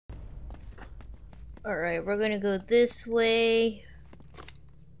Alright, we're gonna go this way.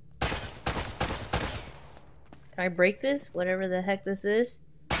 Can I break this? Whatever the heck this is.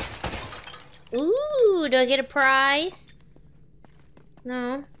 Ooh, do I get a prize?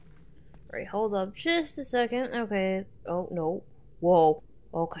 No. Alright, hold up just a second. Okay. Oh, no. Whoa.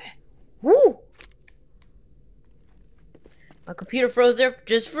 Okay. Woo! My computer froze there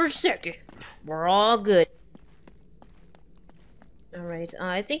just for a second. We're all good. Alright,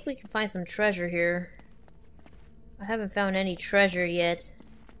 I think we can find some treasure here. I haven't found any treasure yet.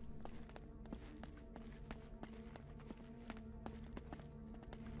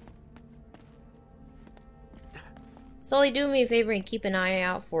 Sully, do me a favor and keep an eye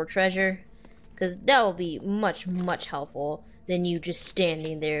out for treasure. Because that will be much, much helpful than you just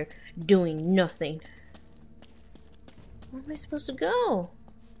standing there doing nothing. Where am I supposed to go?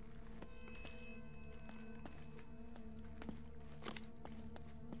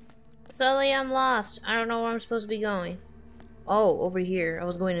 Sully, I'm lost. I don't know where I'm supposed to be going. Oh, over here. I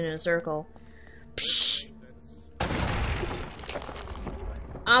was going in a circle. Psh!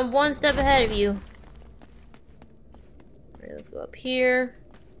 I'm one step ahead of you. Alright, let's go up here.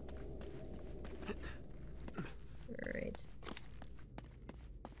 Alright.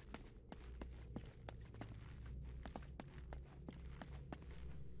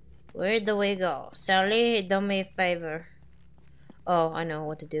 Where'd the way go? Sully, do me a favor. Oh, I know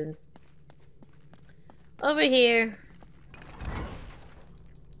what to do. Over here.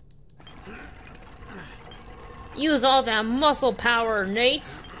 Use all that muscle power,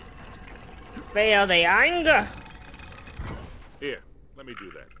 Nate. Feel the anger. Here, let me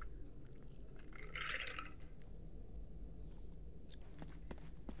do that.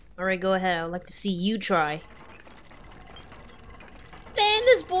 Alright, go ahead. I would like to see you try. Man,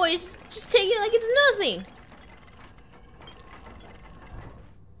 this boy's just taking it like it's nothing.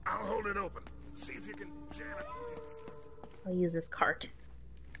 I'll hold it open. See if you can jam it. I'll use this cart.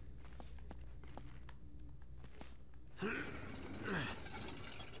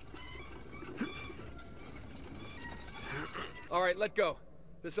 Alright, let go.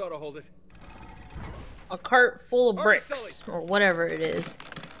 This ought to hold it. A cart full of bricks, or whatever it is.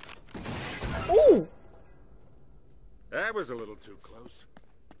 Ooh! That was a little too close.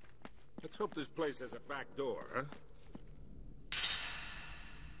 Let's hope this place has a back door, huh?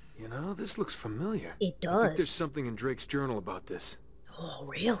 You know, this looks familiar. It I think there's does. something in Drake's journal about this. Oh,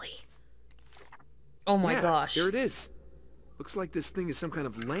 really? Oh my Yeah, gosh. here it is. Looks like this thing is some kind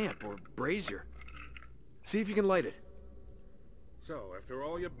of lamp or brazier. See if you can light it. So, after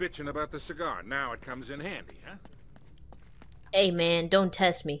all your bitching about the cigar, now it comes in handy, huh? Hey man, don't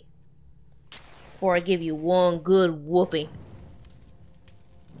test me. Before I give you one good whooping.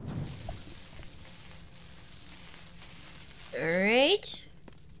 Alright.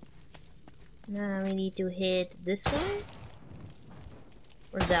 Now we need to hit this one.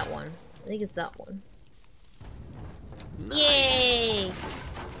 Or that one. I think it's that one. Nice. Yay!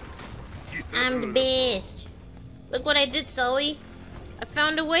 I'm the best. Look what I did, Sully. I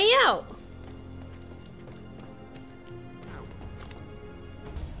found a way out.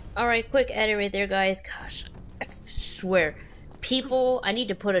 Alright, quick edit right there, guys. Gosh, I swear. People, I need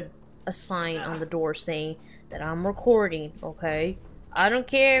to put a sign on the door saying that I'm recording, okay? I don't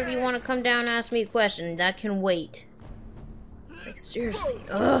care if you want to come down and ask me a question. That can wait. Like, seriously.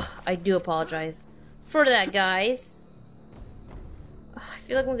 Ugh, I do apologize for that, guys. Ugh, I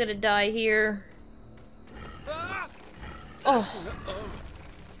feel like I'm gonna die here. Oh.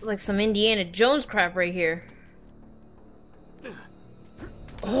 It's like some Indiana Jones crap right here.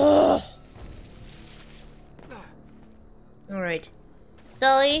 Oh. Alright.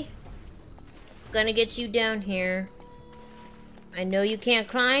 Sully. Gonna get you down here. I know you can't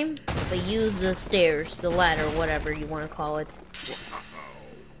climb, but use the stairs, the ladder, whatever you want to call it.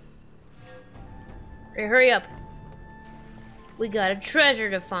 Hey, hurry up. We got a treasure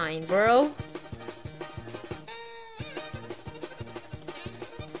to find, bro.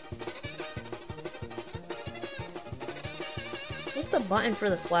 What's the button for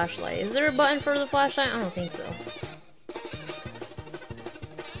the flashlight? Is there a button for the flashlight? I don't think so.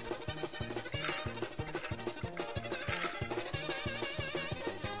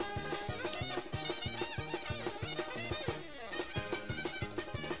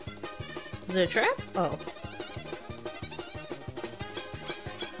 Is it a trap? Oh.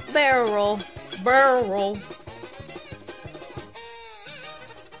 Barrel roll. Barrel roll.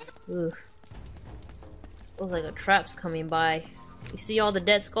 Oof. Looks like a trap's coming by. You see all the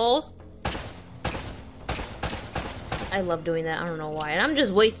dead skulls? I love doing that. I don't know why. And I'm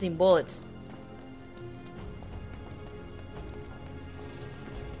just wasting bullets.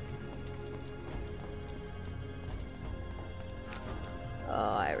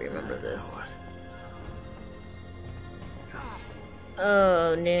 this? Now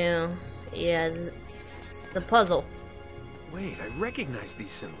Oh no. Yeah, it's a puzzle. what? Wait, I recognize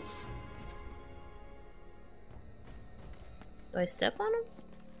these symbols. Do I step on them?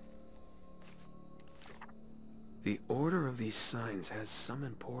 The order of these signs has some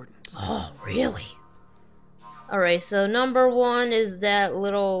importance. Oh, really? Alright, so number 1 is that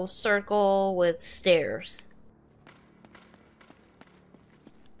little circle with stairs.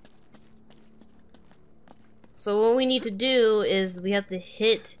 So what we need to do is we have to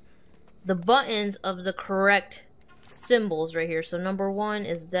hit the buttons of the correct symbols right here. So number 1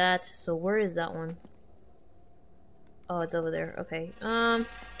 is that. So where is that one? Oh, it's over there. Okay.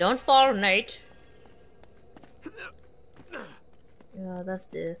 Don't fall, Nate. Yeah, that's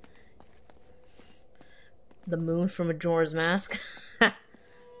the moon from Majora's Mask.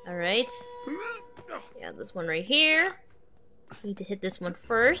 Alright. Yeah, this one right here. Need to hit this one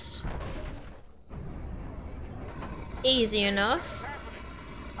first. Easy enough.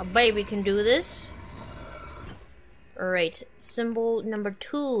 A baby can do this. Alright, symbol number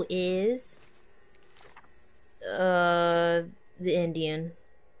 2 is the Indian.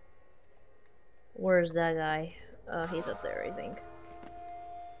 Where's that guy? He's up there, I think.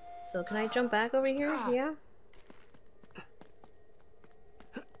 So can I jump back over here? Yeah.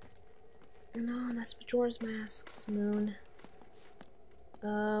 No, that's Majora's Mask's moon.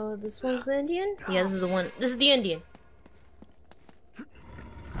 This one's the Indian? Yeah, this is the one. This is the Indian.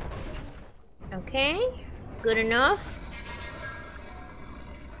 Okay, good enough.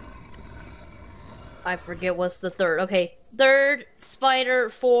 I forget what's the third. Okay, third spider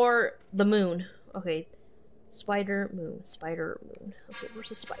for the moon. Okay, spider, moon, spider, moon. Okay, where's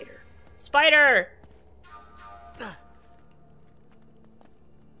the spider? Spider!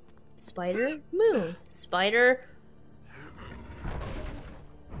 Spider, moon, spider.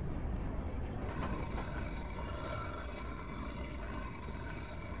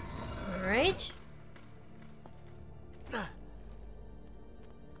 Alright. Let's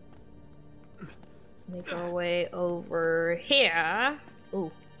make our way over here.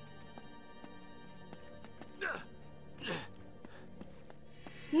 Ooh.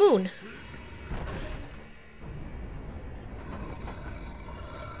 Moon.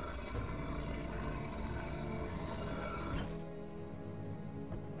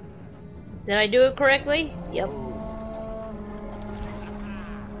 Did I do it correctly? Yep.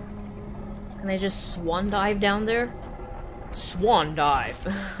 Can I just swan dive down there? Swan dive.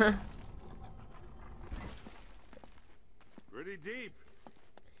 Pretty deep.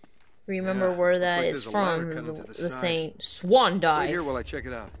 Remember where that like is there's a ladder from? cutting to the The side. saying swan Wait dive here while I check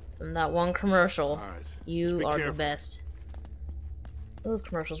it out. from that one commercial. All right. Just You be are the careful. best. Those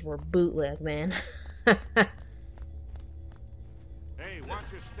commercials were bootleg, man. Hey,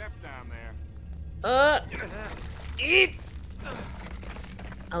 watch your step down there. Eat.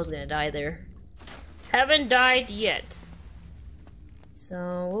 I was gonna die there. Haven't died yet.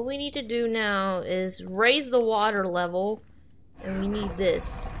 So what we need to do now is raise the water level, and we need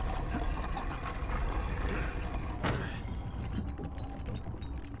this.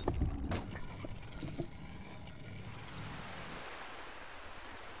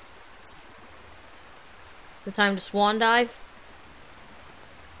 It's the time to swan dive.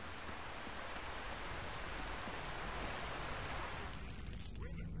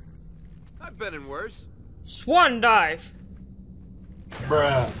 I've been in worse. Swan dive.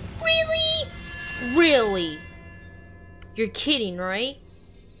 Bruh. Really? Really? You're kidding, right?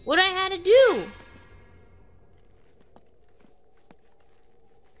 What I had to do?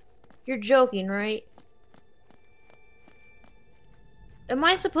 You're joking, right? Am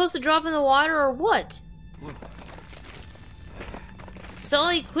I supposed to drop in the water or what?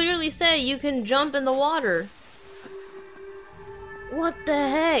 Sully clearly said you can jump in the water. What the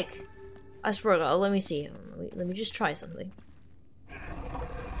heck? I swear to God, let me see. Let me just try something.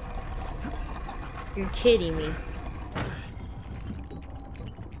 You're kidding me.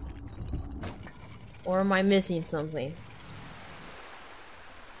 Or am I missing something?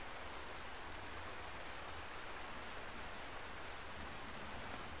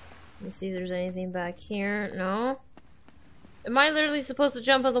 Let me see if there's anything back here. No? Am I literally supposed to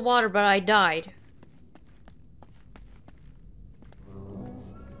jump in the water, but I died?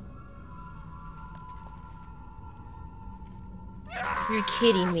 You're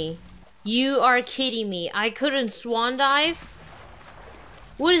kidding me. You are kidding me. I couldn't swan dive?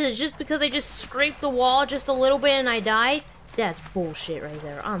 What is it, just because I just scraped the wall just a little bit and I died? That's bullshit right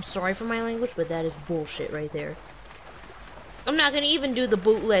there. I'm sorry for my language, but that is bullshit right there. I'm not gonna even do the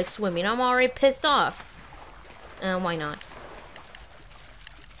bootleg swimming. I'm already pissed off. Why not?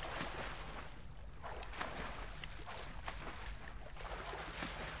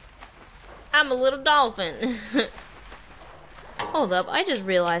 I'm a little dolphin. Hold up, I just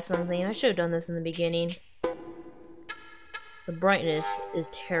realized something. I should have done this in the beginning. The brightness is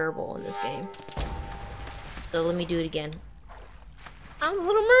terrible in this game. So let me do it again. I'm a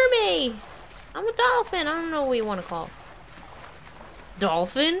little mermaid. I'm a dolphin. I don't know what you want to call it.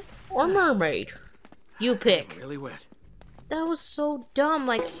 Dolphin or mermaid? You pick. Really wet. That was so dumb.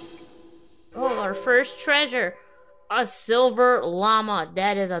 Like, oh, our first treasure. A silver llama.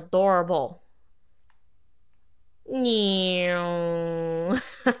 That is adorable. Oh,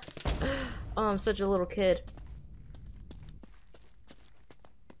 I'm such a little kid.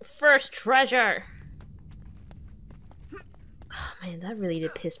 First treasure. Oh, man, that really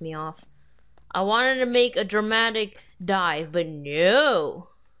did piss me off. I wanted to make a dramatic dive, but no.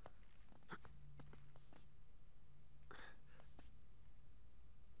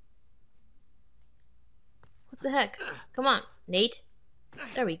 What the heck? Come on, Nate.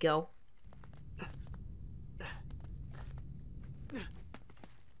 There we go.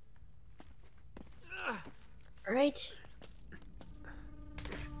 Alright.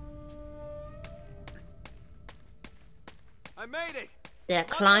 I made it. They're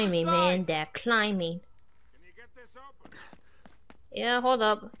climbing, man. They're climbing. Can you get this open? Yeah, hold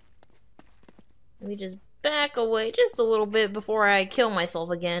up. Let me just back away just a little bit before I kill myself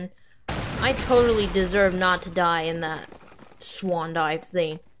again. I totally deserve not to die in that swan dive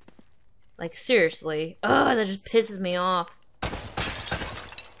thing. Like, seriously. Ugh, that just pisses me off.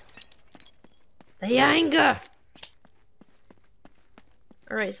 The anger!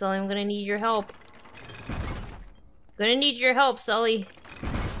 Alright, Sully, I'm gonna need your help. Gonna need your help, Sully.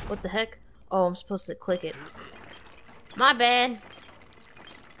 What the heck? Oh, I'm supposed to click it. My bad.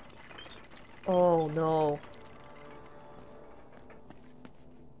 Oh, no.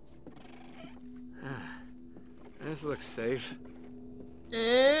 This looks safe.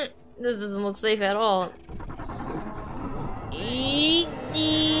 This doesn't look safe at all.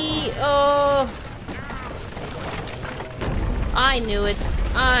 Oh. I knew it.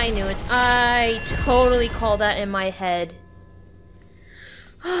 I knew it. I totally called that in my head.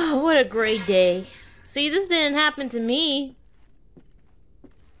 What a great day. See, this didn't happen to me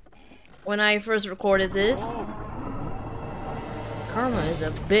when I first recorded this. Karma is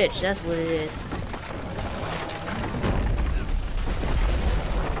a bitch, that's what it is.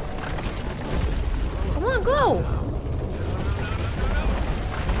 Come on, go!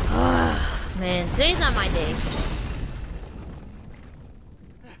 Man, today's not my day.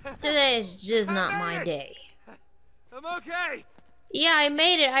 Today is just not my day. I'm okay. Yeah, I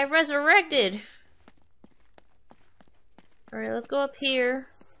made it. I resurrected. Alright, let's go up here.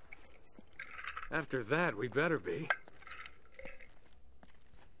 After that, we better be.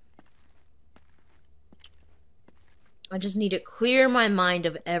 I just need to clear my mind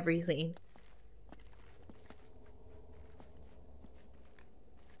of everything.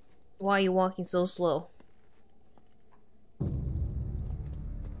 Why are you walking so slow?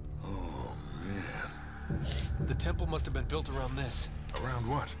 The temple must have been built around this. Around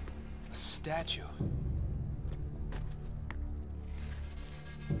what? A statue.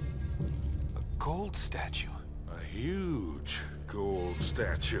 A gold statue. A huge gold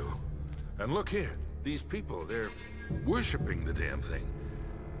statue. And look here, these people, they're worshipping the damn thing.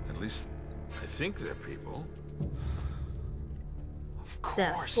 At least, I think they're people. Of course.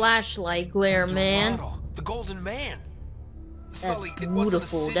 That flashlight glare, man. The golden man. That's Sully, it wasn't a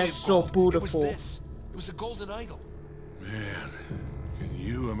beautiful. city That's of so gold. beautiful. It was this. It was a golden idol. Man, can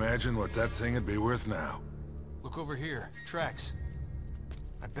you imagine what that thing would be worth now? Look over here. Tracks.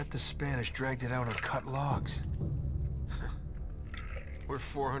 I bet the Spanish dragged it out on cut logs. We're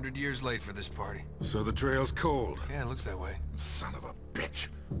 400 years late for this party. So the trail's cold. Yeah, it looks that way. Son of a bitch.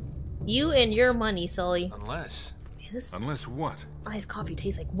 You and your money, Sully. Unless... Man, this Unless what? iced coffee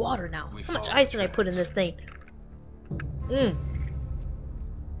tastes like water now. We How much follow ice the did I put in tracks. this thing?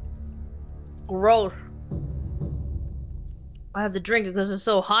 Gross. I have to drink it because it's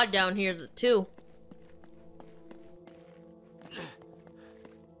so hot down here, too.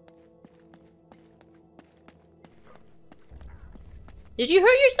 Did you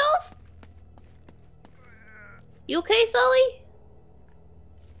hurt yourself? You okay, Sully?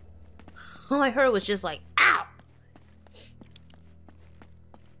 All I heard was just like, ow!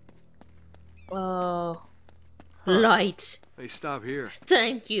 Oh. Light. They stop here.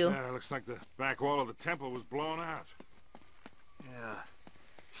 Thank you. Yeah, it looks like the back wall of the temple was blown out. Yeah.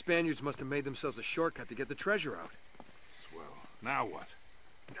 Spaniards must have made themselves a shortcut to get the treasure out. Swell. Now what?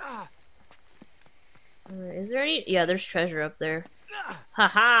 Is there any? Yeah, there's treasure up there.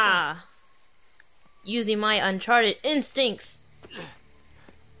 Haha! Using my Uncharted instincts.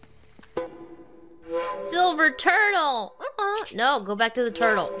 Silver turtle! No, go back to the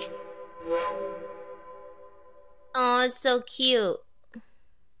turtle. Oh, it's so cute.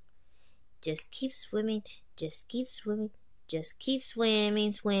 Just keep swimming, just keep swimming, just keep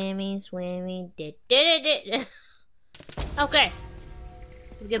swimming, swimming, swimming. Okay,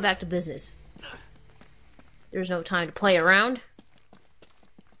 let's get back to business. There's no time to play around.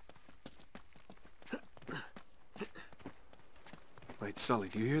 Wait, Sully,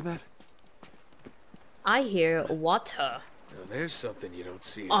 do you hear that? I hear water. Now there's something you don't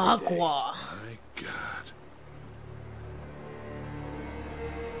see every day. Aqua. My God.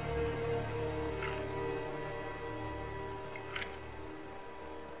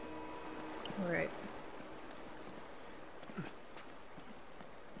 Alright.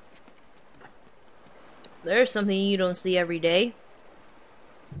 There's something you don't see every day.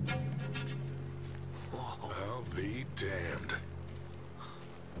 I'll be damned.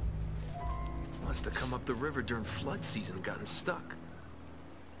 Must have come up the river during flood season and gotten stuck.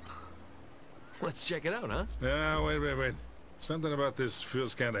 Let's check it out, huh? Wait. Something about this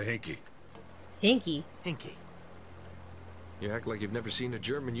feels kind of hinky. Hinky. Hinky. You act like you've never seen a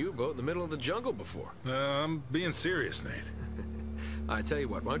German U-boat in the middle of the jungle before. I'm being serious, Nate. I tell you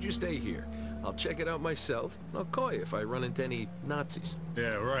what, why don't you stay here? I'll check it out myself. I'll call you if I run into any Nazis.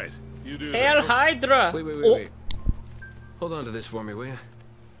 Yeah, right. You do Hail that. Hydra! Wait. Hold on to this for me, will you?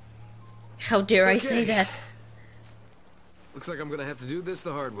 How dare I say Okay. that? Looks like I'm gonna have to do this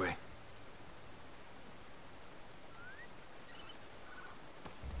the hard way.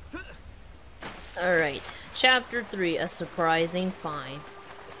 Alright, chapter 3, a surprising find.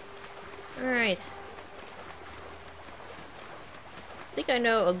 Alright. I think I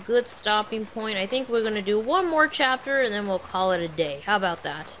know a good stopping point. I think we're gonna do one more chapter and then we'll call it a day. How about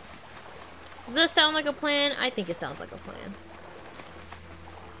that? Does this sound like a plan? I think it sounds like a plan.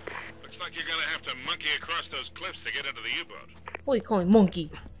 Looks like you're gonna have to monkey across those cliffs to get into the U-boat. What are you calling monkey?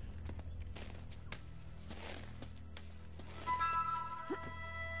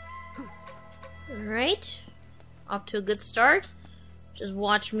 Alright. Off to a good start. Just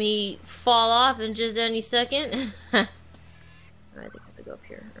watch me fall off in just any second. I think I have to go up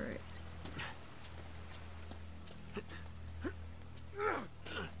here. Alright.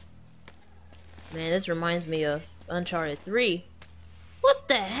 Man, this reminds me of Uncharted 3. What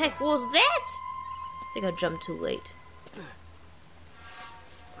the heck was that? I think I jumped too late.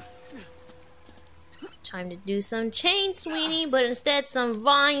 Time to do some chain swinging, but instead some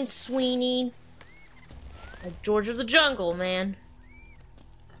vine swinging. Like George of the Jungle, man.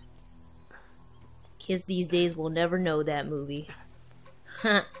 Kids these days will never know that movie.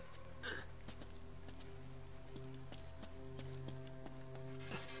 Huh.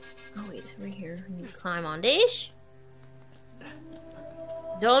 Oh wait, right here. You climb on this.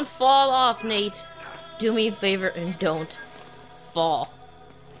 Don't fall off, Nate. Do me a favor and don't fall.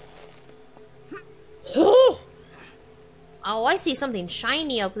 Oh, I see something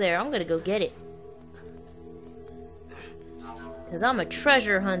shiny up there. I'm gonna go get it. Because I'm a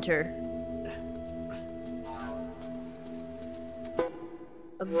treasure hunter.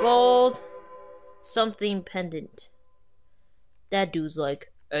 A gold something pendant. That dude's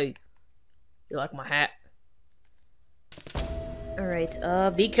like, hey, you like my hat?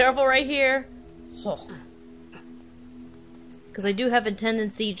 Alright, be careful right here. Oh. Because I do have a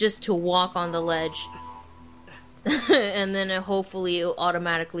tendency just to walk on the ledge. And then hopefully it'll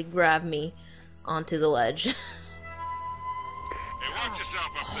automatically grab me onto the ledge. Hey, watch yourself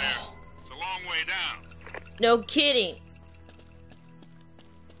up there. It's a long way down. No kidding.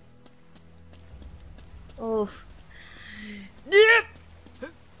 Oh.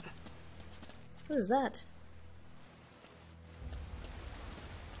 What is that?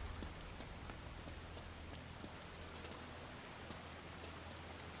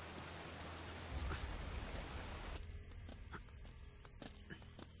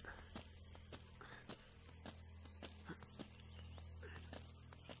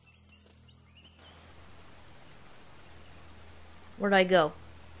 Where'd I go?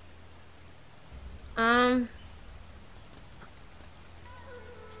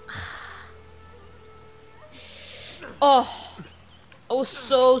 Oh, I was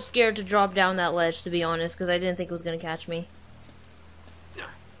so scared to drop down that ledge, to be honest, because I didn't think it was gonna catch me.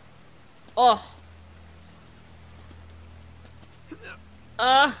 Oh.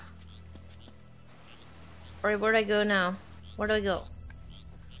 Alright, where'd I go now? Where do I go?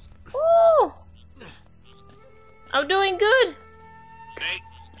 Oh! I'm doing good! Nate,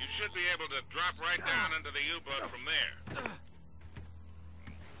 you should be able to drop right down into the U-boat from there.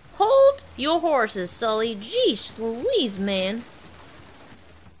 Hold your horses, Sully. Jeez Louise, man.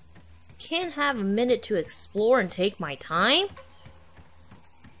 can't have a minute to explore and take my time?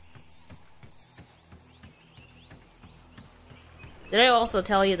 Did I also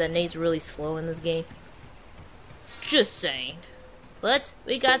tell you that Nate's really slow in this game? Just saying. But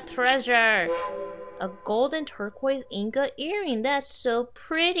we got treasure! A golden turquoise Inca earring. That's so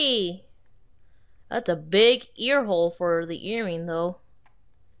pretty. That's a big ear hole for the earring, though.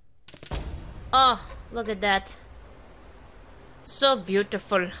 Oh, look at that. So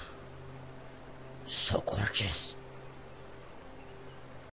beautiful. So gorgeous.